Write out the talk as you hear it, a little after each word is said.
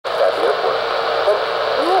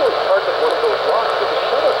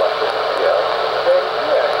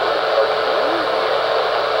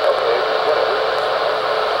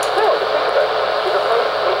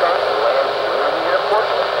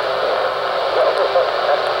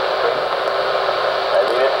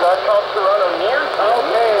it's not called Toronto near.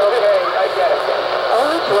 Okay, I get it.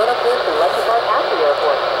 Only Toronto Pearson lets you park at the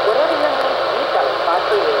airport. Whatever your needs, we've got a spot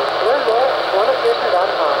for you. Learn more at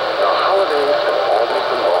TorontoPearson.com. The holidays have always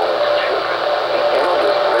belonged to children. The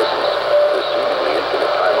endless presents, the seemingly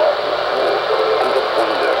infinite time off from school, and the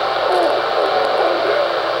wonder.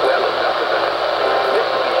 Well, enough of that.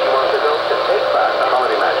 Mitsubishi wants adults to take back the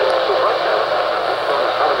holiday magic. So right now, on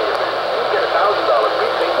the holiday event, you get a $1,000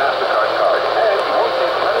 prepaid MasterCard card, and you won't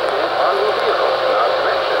take penalties on new vehicles, not to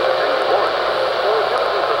mention the thing you want. So if you're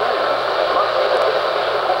looking for value, it must be the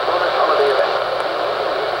Mitsubishi Bonus Holiday Event.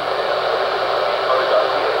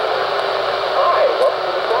 Hi, welcome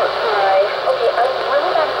to the store. Hi. Okay, I'm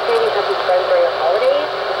wondering about expanding up with friends during the holidays.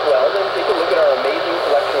 Well, then take a look at our amazing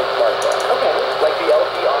selection of smartphones. Okay. Like the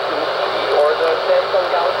LG Optimus G or the Samsung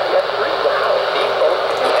Galaxy S3. Wow, these phones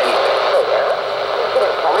can do anything. Oh, yeah? Can I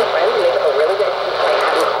call my friends and make up a really good excuse for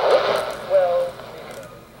having calls? Well,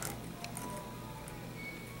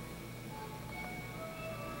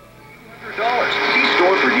 $100. See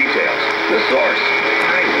store for details. The source.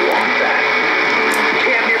 I want that.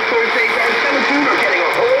 Cabinet Thursdays are 17 are getting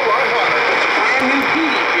a whole lot hotter. Brand new TV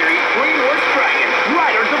series, DreamWorks Dragons,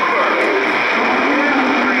 Riders of Burr.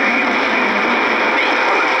 Based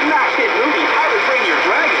on the smash hit movie, How to Train Your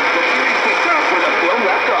Dragon, the series picks up where the film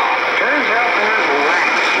left off. Turns out there's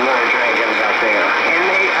lots more dragons out there, and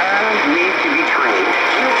they all need to be trained.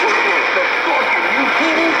 The scorching new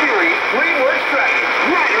TV series, DreamWorks Dragons,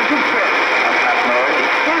 Riders of Burr.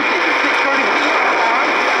 Thursdays at 6:30 on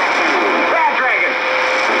Bad Dragons.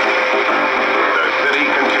 The City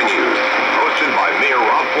continues, hosted by Mayor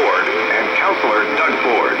Rob Ford and Councilor Doug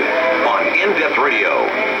Ford on In-Depth Radio,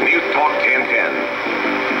 News Talk 1010.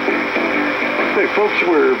 Hey folks,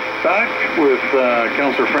 we're back with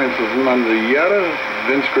Councilor Francis Manzillata,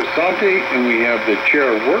 Vince Crisante, and we have the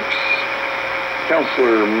Chair of Works,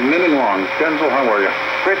 Councilor Min Wong. Denzel, how are you?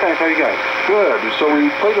 Great, thanks. How are you guys? Good. So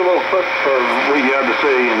we played a little clip of what you had to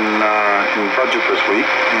say in budget this week,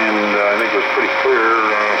 and I think it was pretty clear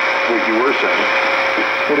what you were saying.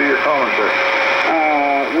 What are your comments there?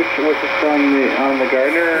 Which was it on the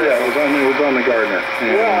Gardner? Yeah, it was on the Gardner.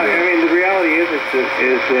 And, well, I mean, the reality is that we've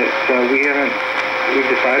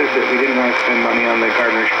decided that we didn't want to spend money on the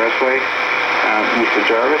Gardner Expressway east of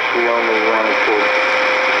Jarvis. We only wanted to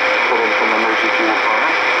put in some emergency repair.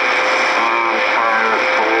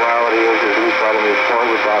 The reality is we've got to move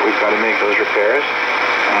forward with that. We've got to make those repairs.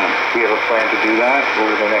 We have a plan to do that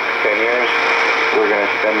over the next 10 years. We're going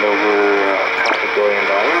to spend over $500 million.